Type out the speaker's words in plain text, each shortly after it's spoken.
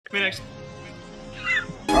Phoenix.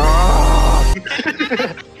 Don't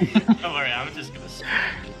worry, I'm just gonna say.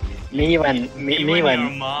 Me when your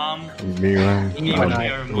mom. Me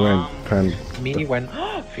when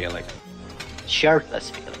Felix. shirtless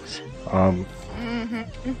Felix.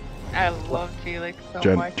 I love Felix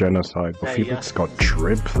so much. genocide. But There you Felix got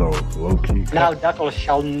drip though, low-key. Now Duckles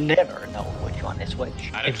shall never know which one is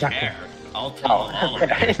which. I don't care. I'll Oh, tunnel all of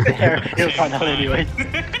you. there, he'll find out anyway.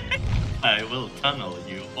 I will tunnel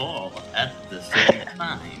you all at the same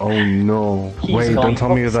time. Oh no. He's Wait, gone don't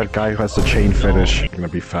tell me boxing. that guy who has the chain fetish. It's gonna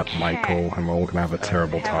be Fat Michael and we're all gonna have a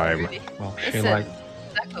terrible time. Well, she Listen, like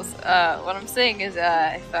Duckles, what I'm saying is,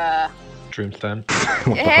 if, Dreamstone.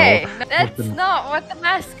 What the hey, hell? that's not what the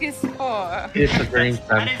mask is for. It's a That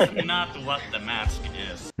Dreamstone. is not what the mask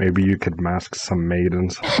is. Maybe you could mask some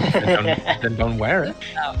maidens. Then don't wear it.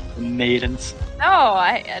 Maidens. No,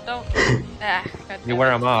 I don't. You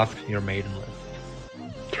wear a mask, you're maidenless.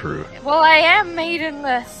 True. Well, I am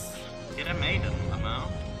maidenless. Get a maiden, Lamau.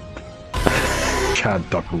 Chad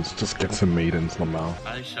Duckles, just get some maidens, Lamau.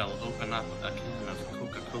 I shall open up a can of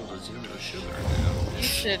Coca-Cola Zero Sugar now.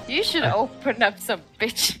 You should open up some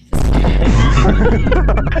bitches.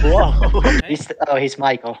 Whoa. He's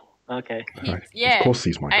Michael. Okay. Yeah. Of course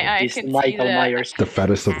he's Michael. I He's can see Michael that. Myers. The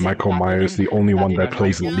fattest of Michael Myers, the only one that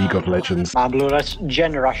plays League of Legends. Blue, let's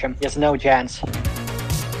Gen rush him. He has no chance.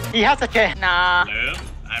 He has a chance. Nah. No,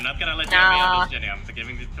 I'm not gonna let you have me on this, Jenny. I'm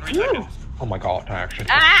giving you 3 seconds. Oh my god, actually.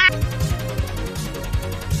 Ah!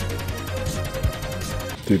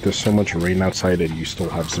 Dude, there's so much rain outside and you still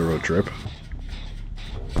have 0 drip.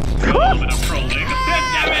 A little bit of trolling.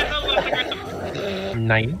 Damn it, a little aggressive.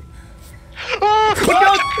 9.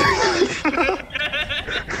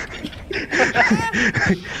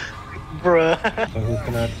 Bruh. So who's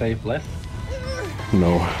gonna save less?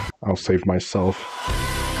 No, I'll save myself.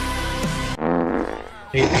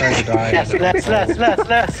 He's trying to die. Less.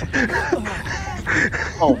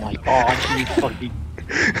 Oh my god, you fucking.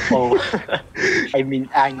 Oh. I mean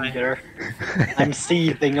anger. I'm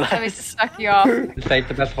seething Let me less. just suck you off. Save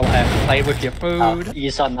the best for last. Play with your Oh, food.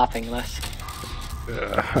 you saw nothing less.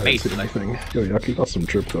 I didn't see anything. Yo, Yaki got some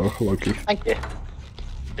drip though, Loki. Thank you.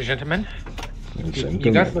 Gentlemen,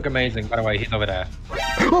 you guys look amazing. By the way, he's over there.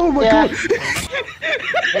 Oh my Yeah. god!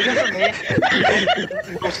 Listen for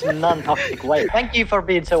me. Most non-toxic way. Thank you for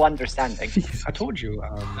being so understanding. I told you.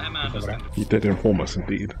 He's over there. He did inform us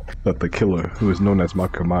indeed that the killer, who is known as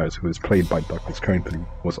Michael Myers, who is played by Douglas currently,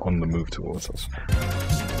 was on the move towards us.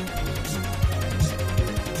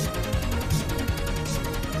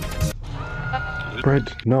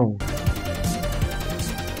 Bread, no.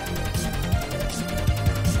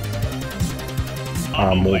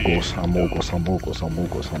 Amogos.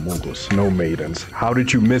 No maidens. How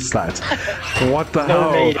did you miss that? What the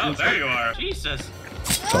hell? maidens. Oh, there you are. Jesus.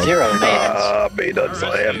 0 maidens. Maidens,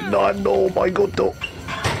 I am not. No, my god, no.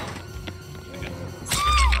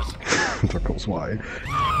 Duckles, why?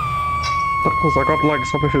 Duckles, I got like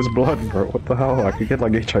some of his blood, bro. What the hell? I could get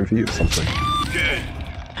like HIV or something. Good.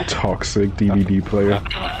 Toxic DVD player.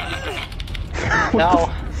 No.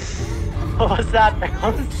 What was that?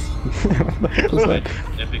 What was that?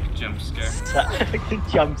 Epic jump scare.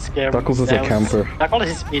 Jump scare. Duckles is a camper. Duckles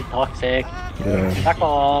is being toxic. Yeah.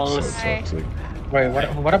 Duckles. So toxic. Wait,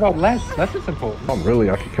 what about Les? Les is important. Oh, really?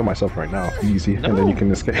 I could kill myself right now. Easy. And then you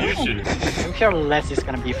can escape. You should. I'm sure Les is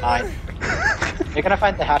gonna be fine. You're gonna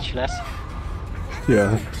find the hatch, Les.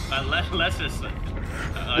 Yeah. Less is.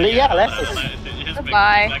 Yeah, less is. His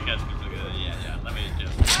Goodbye. That guy's yeah. Let me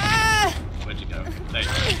just. Where'd you go? There you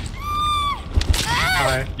go.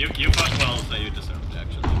 Hi. You fought well, so you deserved it,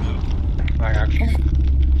 actually. Hi, actually.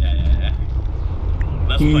 Yeah.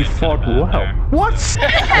 Let's He play fought kinda bad well. there. What?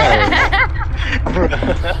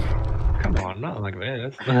 Come on, not like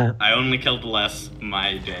this. I only killed less.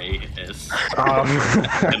 My day is. Um,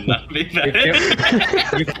 Cannot be better.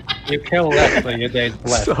 you kill Les, so your day's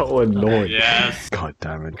blessed. so annoying. Yes. God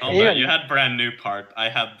damn it. Oh, but you had brand new part. I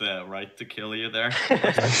had the right to kill you there.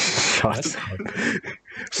 Shut up.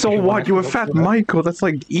 So what? You were Fat Michael. That's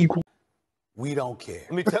like equal. We don't care.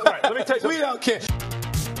 Let me tell you, we don't care.